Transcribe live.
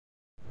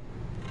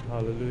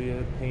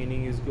Hallelujah.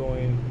 Painting is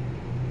going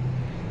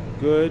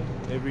good.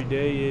 Every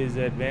day is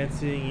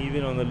advancing,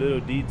 even on the little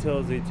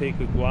details. They take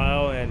a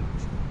while. And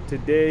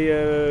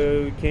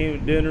today we came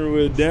to dinner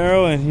with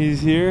Darryl, and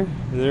he's here.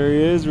 There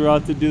he is. We're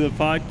out to do the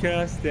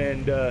podcast,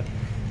 and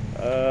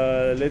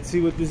let's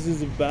see what this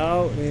is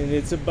about. And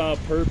it's about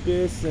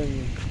purpose,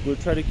 and we'll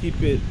try to keep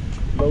it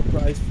low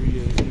price for you.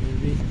 You know what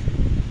I mean?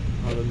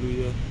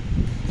 Hallelujah.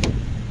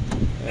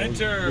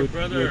 Enter,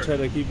 brother. We'll try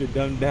to keep it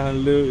dumbed down a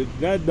little.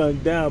 Not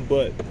dumbed down,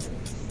 but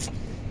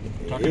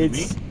talking to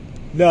me?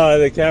 No,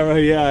 the camera.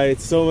 Yeah,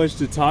 it's so much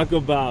to talk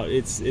about.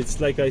 It's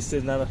like I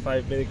said, not a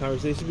 5-minute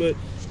conversation, but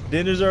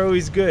dinners are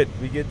always good.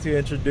 We get to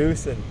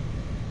introduce and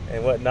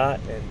whatnot.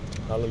 And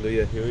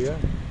hallelujah, here we are.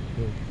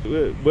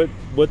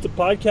 What's the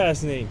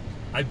podcast name?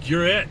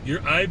 You're it.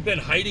 I've been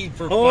hiding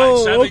for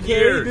 7 okay.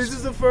 years. This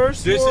is the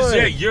first This one. is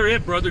it. You're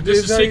it, brother.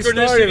 This is how you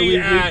started.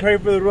 synchronicity. We pray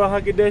for the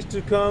Ruach HaKodesh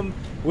to come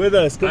with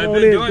us. Come I've on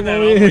been in. doing Come that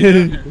on all the way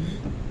in. down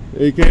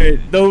here. Okay.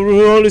 The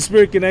Holy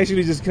Spirit can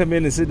actually just come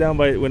in and sit down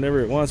by whenever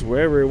it wants,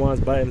 wherever it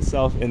wants, by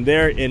himself, and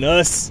there in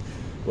us,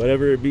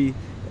 whatever it be.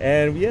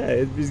 And yeah,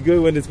 it's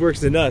good when it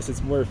works in us.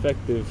 It's more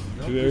effective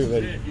to everybody. This is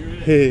it. You're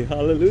it. Hey,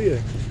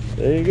 hallelujah.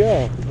 There you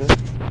go.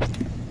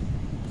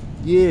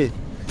 Yeah.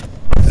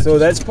 So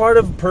that's part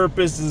of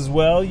purpose as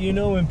well, you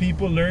know, when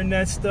people learn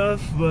that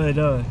stuff. But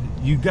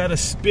you got a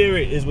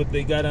spirit is what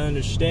they got to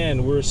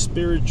understand. We're a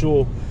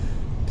spiritual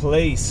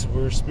place.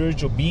 We're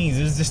spiritual beings.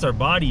 This is just our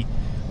body.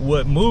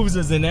 What moves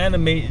us and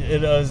animates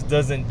us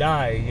doesn't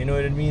die. You know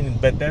what I mean?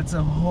 But that's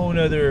a whole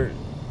other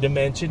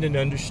dimension and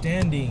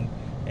understanding.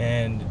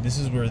 And this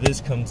is where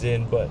this comes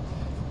in. But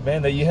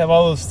man, that you have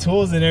all those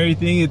tools and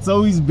everything, it's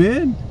always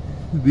been.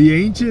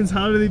 The ancients,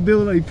 how do they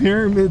build like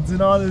pyramids and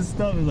all this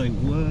stuff? It's like,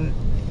 what?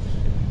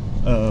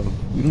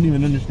 We don't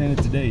even understand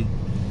it today.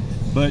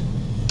 But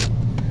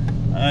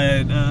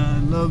I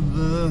love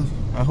the,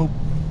 I hope,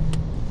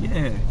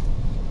 yeah.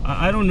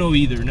 I don't know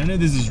either. None of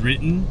this is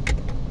written.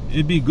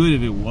 It'd be good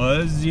if it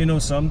was, you know,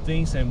 some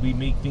things, and we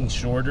make things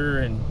shorter,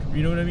 and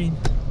you know what I mean?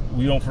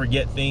 We don't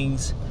forget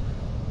things.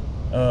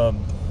 But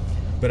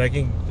I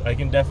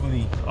can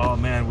definitely, oh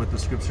man, what the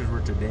scriptures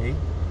were today.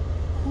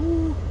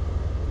 Woo.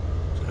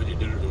 So how'd you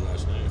dinner do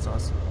last night? It's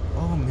awesome.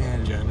 Oh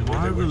man, Jen,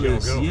 marvelous.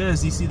 where'd y'all go?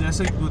 Yes, you see, that's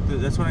like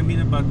that's what I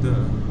mean about the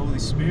Holy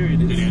Spirit.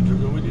 Did Andrew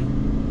go with you?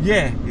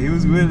 Yeah, he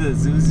was with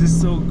us. It was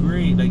just so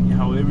great, like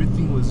how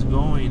everything was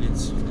going.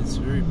 It's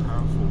very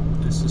powerful.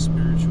 It's a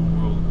spiritual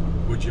world.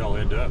 Where'd y'all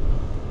end up?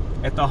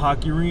 At the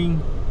hockey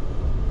ring.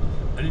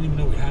 I didn't even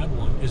know we had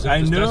one. Is that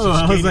I know.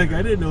 I was like, ring?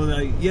 I didn't know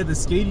that. Yeah, the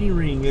skating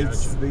ring.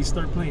 It's Gotcha. They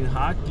start playing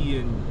hockey,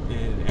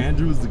 and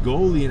Andrew was the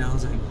goalie, and I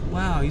was like,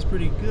 wow, he's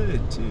pretty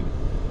good too.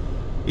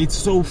 It's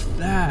so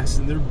fast,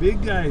 and they're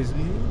big guys,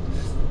 man.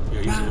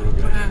 Yeah, he's a little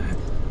guy.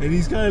 And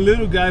he's kind of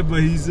little guy,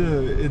 but he's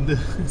in the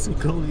as a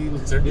goalie.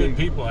 Looks They're big. good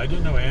people. I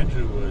didn't know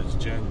Andrew was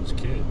Jen's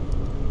kid.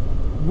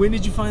 When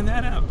did you find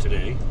that out?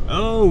 Today.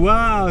 Oh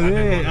wow!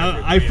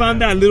 Yeah, I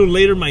found that a little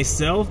later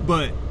myself,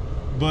 but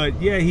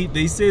yeah,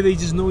 they say they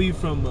just know you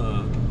from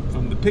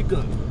the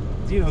pickup,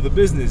 you know, the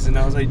business. And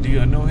I was like, do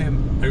you know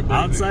him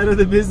outside of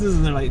the business?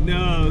 And they're like, no.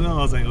 I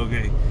was like,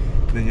 okay,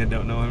 then you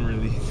don't know him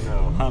really.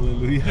 No.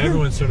 Hallelujah.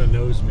 Everyone sort of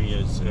knows me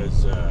as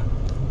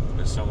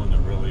someone that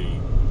really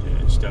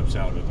steps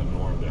out of the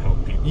norm to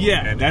help people.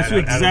 Yeah, and that's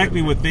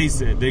exactly what they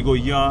said. They go,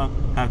 y'all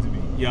have to be,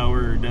 y'all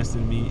were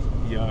destined to meet,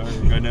 y'all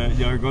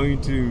are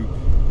going to,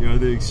 you know,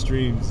 the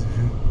extremes.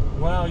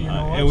 Well, you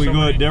know what? And we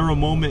go a Darryl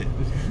moment.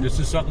 This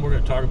is something we're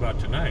going to talk about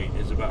tonight,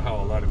 is about how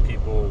a lot of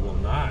people will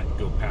not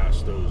go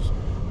past those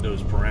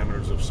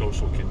parameters of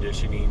social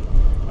conditioning.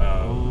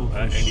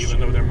 And even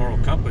though their moral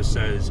compass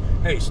says,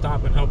 hey,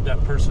 stop and help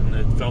that person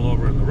that fell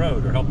over in the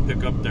road, or help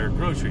pick up their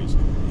groceries.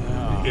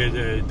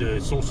 Yeah. The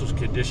social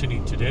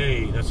conditioning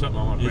today, that's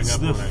something I want to bring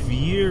up. It's the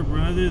fear,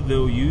 brother.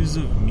 The use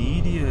of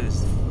media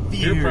is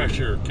fear. Peer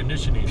pressure,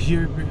 conditioning.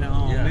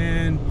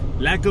 Man.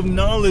 Lack of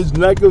knowledge,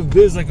 lack of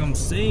this, like I'm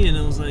saying.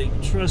 I was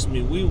like, trust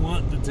me, we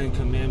want the 10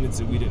 Commandments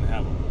if we didn't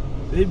have them.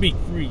 It'd be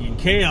freaking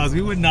chaos.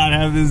 We would not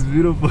have this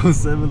beautiful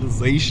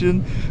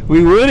civilization.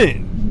 We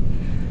wouldn't.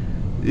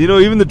 You know,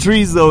 even the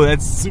trees, though,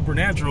 that's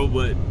supernatural,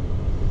 but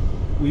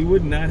we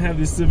would not have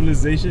this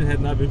civilization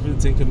had not been for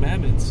the 10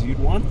 Commandments. You'd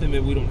want them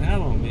if we don't have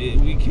them.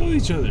 We kill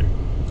each other.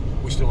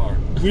 We still are.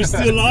 We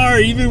still are,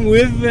 even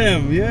with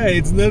them. Yeah,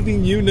 it's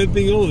nothing new,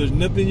 nothing old. There's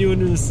nothing new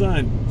under the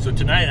sun. So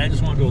tonight, I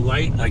just want to go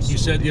light. Like you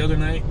said the other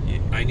night,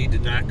 I need to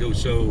not go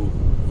so...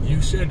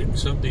 You said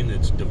something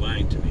that's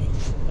divine to me.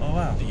 Oh,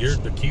 wow.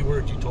 The key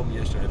words you told me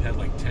yesterday, I've had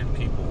like 10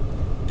 people,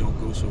 don't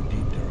go so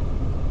deep,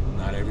 Darryl.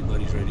 Not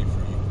everybody's ready for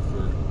you.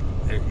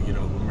 You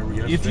know, remember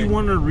yesterday? If you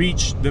want to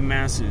reach the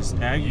masses,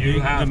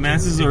 the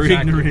masses are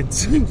exactly. ignorant.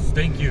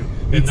 Thank you.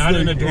 And not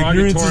in a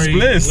derogatory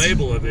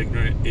label of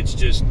ignorant. It's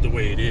just the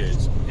way it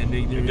is. And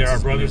there are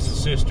brothers and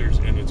sisters,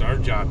 and it's our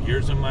job,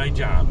 yours and my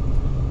job,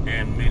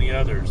 and many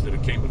others that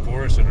have came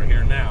before us and are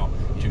here now,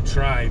 to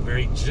try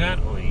very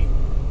gently,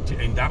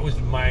 and that was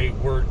my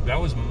word, that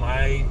was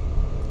my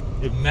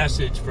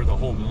message for the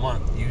whole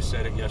month. You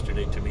said it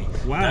yesterday to me.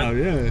 Wow,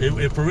 yeah.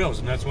 It for reals,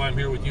 and that's why I'm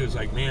here with you. It's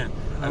like, man,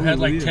 I've had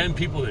like 10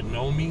 people that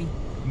know me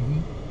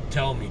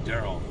tell me,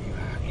 Darryl,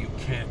 you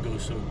can't go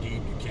so deep,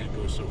 you can't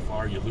go so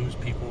far. You lose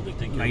people, they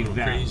think you're like a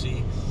little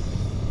crazy.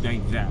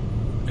 Like that.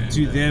 And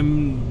to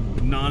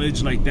them,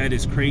 knowledge like that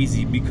is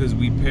crazy because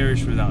we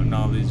perish without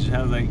knowledge.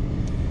 How like,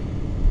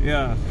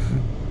 yeah.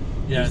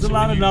 There's a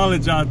lot of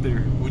knowledge out there.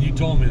 When you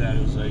told me that,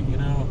 it was like, you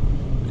know,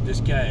 this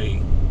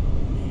guy,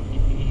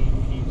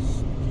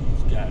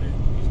 he's got it.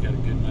 He's got a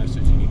good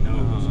message, and he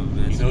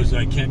knows that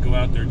I can't go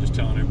out there just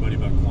telling everybody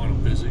about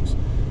quantum physics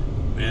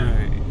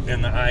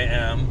and the I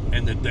am,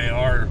 and that they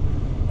are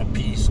a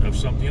piece of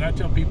something. And I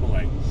tell people,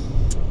 like,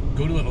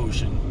 go to the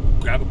ocean,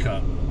 grab a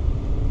cup,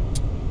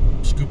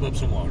 scoop up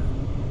some water.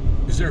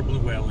 Is there a blue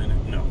whale in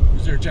it? No.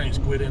 Is there a giant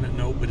squid in it?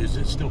 No. But is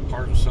it still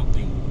part of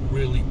something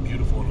really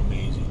beautiful and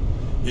amazing?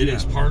 It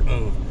is part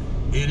of.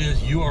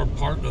 You are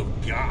part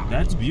of God.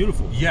 That's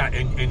beautiful. Yeah,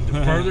 and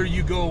the further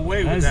you go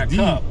away with that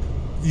cup.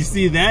 You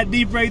see that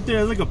deep right there?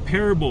 It's like a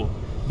parable.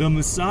 The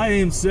Messiah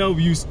himself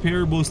used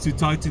parables to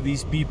talk to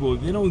these people.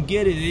 If they don't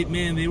get it,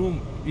 man, they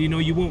won't,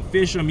 you won't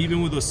fish them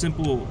even with those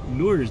simple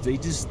lures. They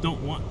just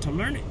don't want to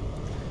learn it.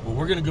 Well,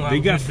 we're going to go out.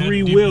 They got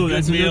free will.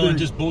 That's meal and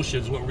just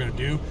bullshit is what we're going to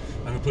do.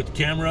 I'm going to put the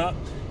camera up,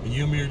 and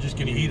you and me are just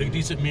going to eat a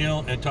decent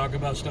meal and talk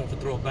about stuff and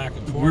throw it back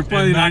and forth. We're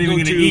probably not even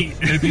going to eat.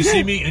 And if you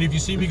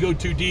see me go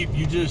too deep,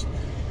 you just,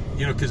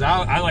 because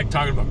I like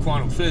talking about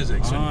quantum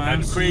physics, and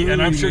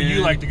I'm sure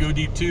you like to go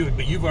deep too.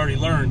 But you've already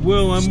learned.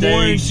 Well, I'm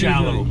more into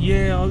shallow.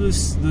 All the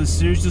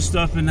spiritual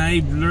stuff, and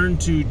I've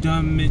learned to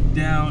dumb it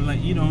down, like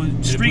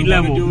street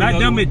level. Not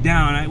dumb it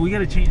down. We got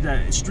to change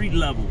that street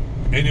level.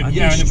 And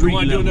if we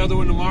want to do another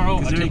one tomorrow,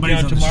 I'll take you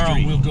out tomorrow.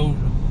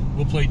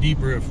 We'll play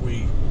deeper if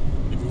we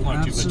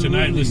want to. But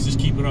tonight, let's just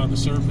keep it on the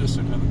surface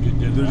and have a good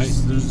dinner.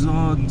 There's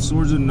all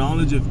sorts of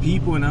knowledge of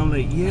people, and I'm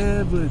like,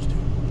 yeah, but.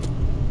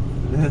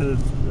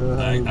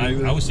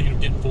 I was thinking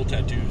of getting full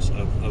tattoos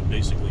of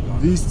basically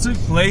gone. These took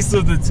place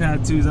of the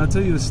tattoos. I'll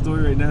tell you a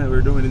story right now that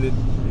we're doing it.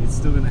 It's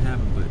still gonna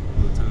happen, but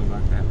we'll talk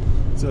about that.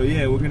 So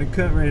yeah, we're gonna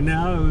cut right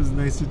now. It was a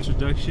nice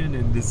introduction,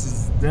 and this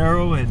is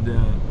Darryl, and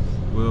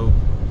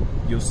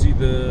you'll see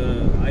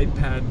the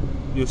iPad.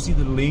 You'll see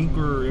the link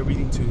or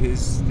everything to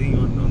his thing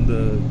on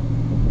the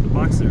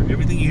box there.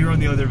 Everything you hear on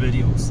the other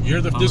videos.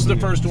 This is the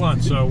first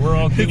one, so we're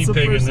all guinea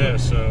pigging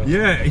this. So.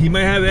 Yeah, he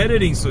might have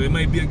editing, so it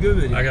might be a good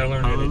video. I gotta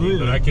learn editing,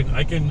 but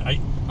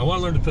I want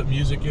to learn to put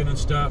music in and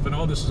stuff, and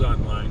all this is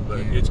online, but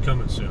it's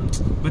coming soon.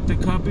 But the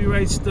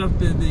copyright stuff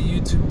that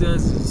YouTube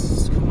does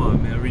is, come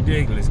on, man,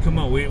 ridiculous. Come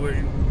on,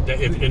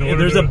 if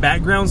there's a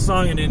background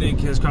song and then it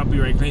has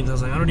copyright claims, I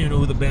was like, I don't even know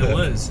who the band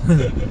was.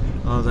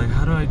 I was like,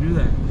 how do I do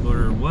that?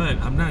 Or what?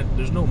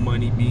 There's no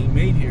money being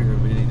made here or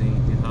anything.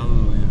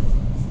 Hallelujah.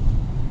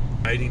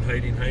 Hiding.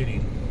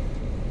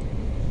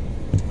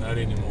 Not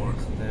anymore.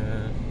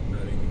 Not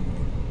anymore.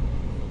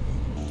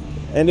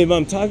 And if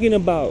I'm talking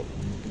about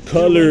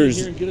colors,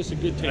 here and get us a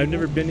good table. I've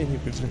never been in here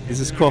before. This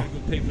is cool.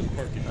 Pay for the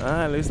parking.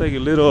 It looks like a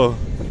little,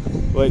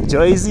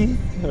 Jersey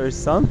or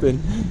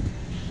something.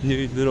 New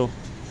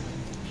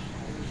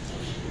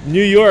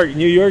York,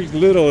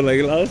 little. Like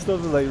a lot of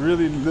stuff is like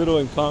really little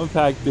and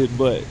compacted,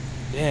 but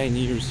dang, New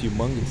York's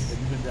humongous. Have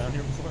you been down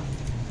here before?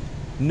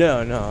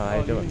 No,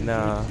 I don't.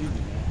 No.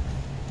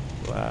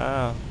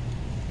 Wow,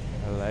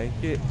 I like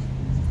it.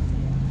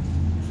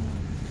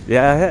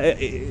 Yeah,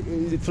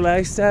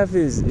 Flagstaff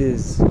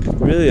is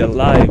really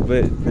alive,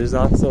 but there's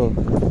also,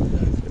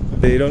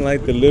 they don't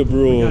like the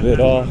liberal of it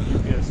all.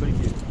 Yes, thank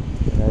you.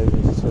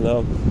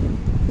 Hello.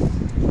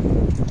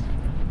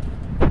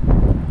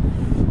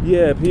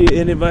 Yeah,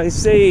 and if I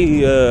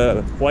say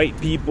white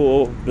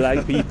people,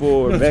 black people,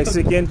 or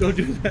Mexican, don't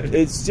do that.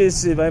 It's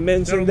just, if I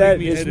mention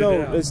that, it's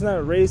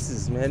not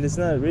racist, man. It's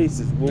not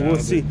racist. We'll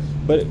see.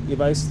 But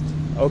if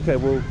okay,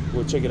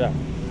 we'll check it out.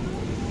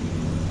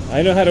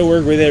 I know how to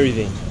work with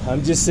everything.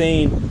 I'm just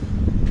saying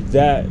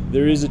that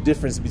there is a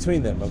difference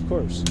between them, of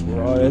course.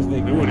 We're all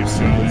ethnic groups.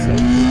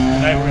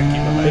 Tonight we're gonna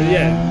keep it light.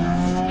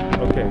 Yeah.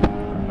 Okay.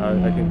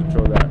 I can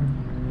control that.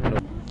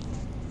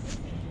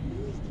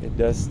 It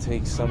does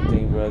take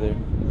something, brother.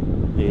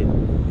 It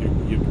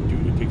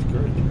takes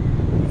courage.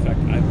 In fact,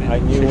 I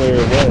knew where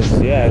it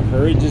was. Yeah,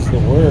 courage is the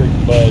word,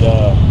 but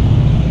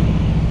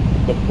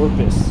the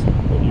purpose,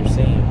 what you're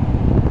saying.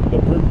 The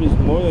purpose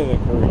more than the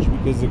courage,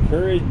 because the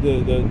courage,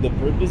 the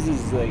purpose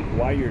is like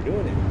why you're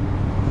doing it.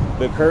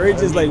 The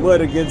courage is like what,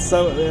 against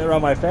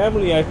around my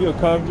family, I feel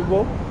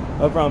comfortable.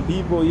 Around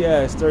people,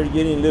 I started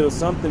getting a little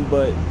something,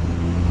 but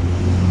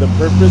the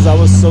purpose, I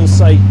was so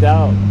psyched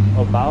out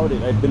about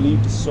it. I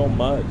believed so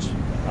much.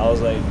 I was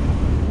like,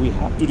 we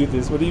have to do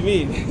this. What do you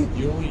mean?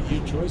 Your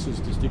choice is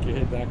to stick your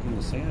head back in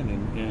the sand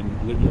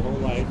and live your whole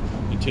life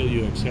until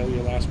you exhale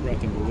your last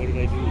breath and go, what did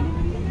I do?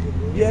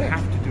 You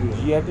have to do it.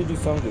 You have to do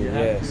something.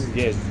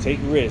 Yes. Take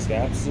risk,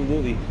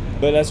 absolutely.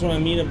 But that's what I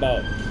mean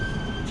about,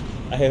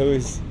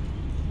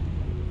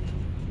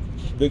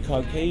 the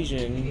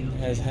Caucasian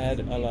has had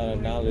a lot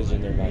of knowledge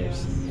in their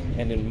lives.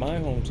 And in my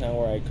hometown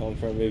where I come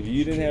from, if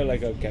you didn't have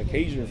like a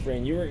Caucasian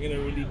friend, you weren't gonna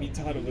really be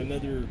taught of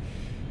another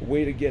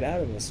way to get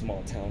out of a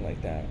small town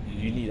like that.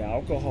 You need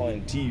alcohol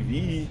and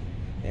TV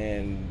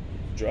and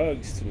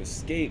drugs to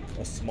escape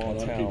a small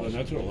town. People, and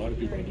that's what a lot of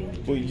people are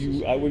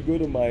doing. But I would go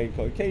to my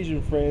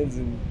Caucasian friends,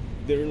 and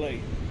they're like,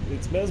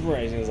 it's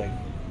mesmerizing. I was like,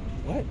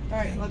 what? All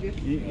right, love you.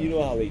 You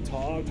know how they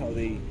talk, how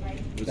they.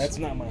 That's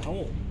not my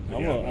home.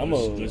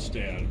 Let's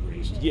stay out of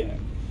race. Yeah,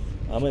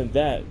 I'm in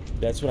that.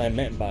 That's what I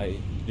meant by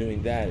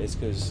doing that. It's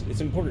because it's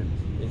important.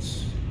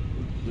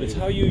 It's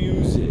how you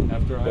use it.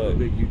 After I have a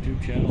big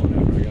YouTube channel, and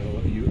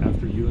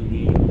after you and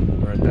me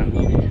are at that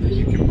level, then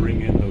you can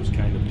bring in those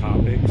kind of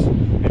topics,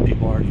 and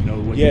people already know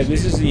what. Yeah,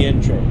 this is the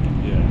intro.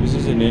 Yeah, this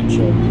is an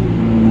intro.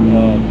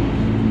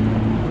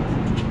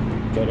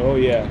 But oh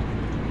yeah,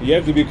 you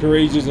have to be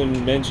courageous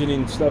in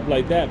mentioning stuff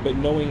like that, but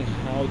knowing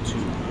how to.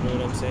 You know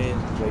what I'm saying?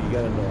 Like, you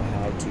gotta know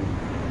how to.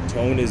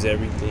 Tone is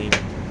everything.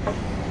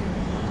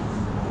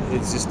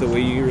 It's just the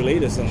way you relate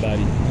to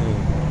somebody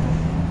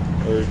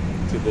or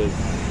to the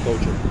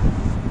culture.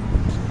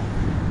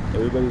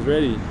 Everybody's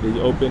ready. They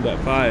opened at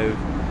 5.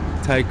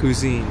 Thai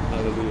cuisine.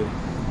 Hallelujah.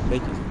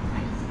 Thank you.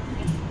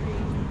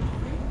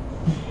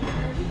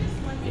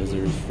 Those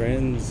are his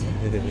friends.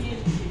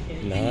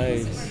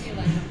 Nice.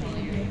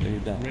 Look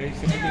at that. Ray,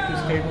 can I get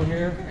this table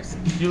here?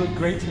 You look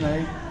great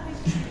tonight.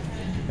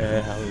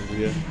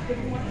 Hallelujah.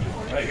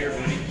 Right here,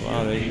 buddy.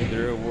 Wow,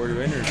 they're award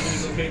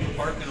winners. Okay, for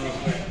parking real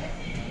quick.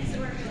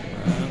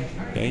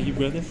 Thank you,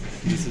 brother.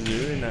 This is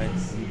really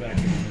nice.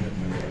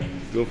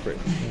 Go for it.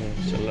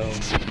 Shalom.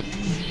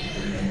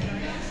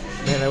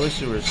 Man, I wish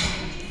there was.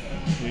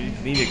 We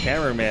need a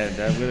cameraman.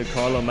 I'm gonna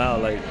call him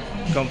out, like,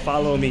 come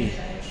follow me.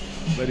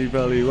 But he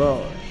probably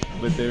won't.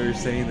 But they were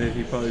saying that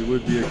he probably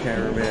would be a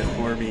cameraman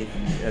for me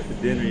at the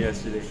dinner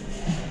yesterday.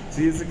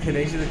 See, it's a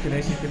connection,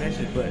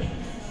 but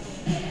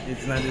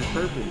it's not his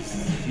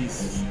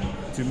purpose.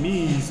 To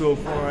me, so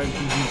far, I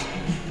think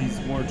he's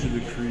more to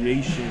the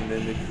creation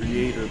than the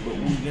creator. But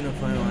we're gonna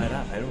find all that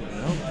out. I don't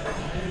know.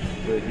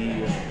 But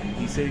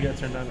he said he got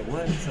turned on to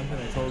what? It's something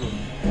I told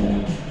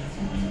him.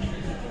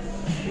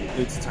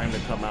 It's time to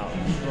come out.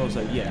 I was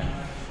like, yeah,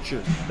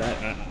 sure.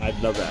 I'd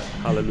love that.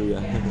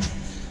 Hallelujah.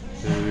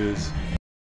 There it is.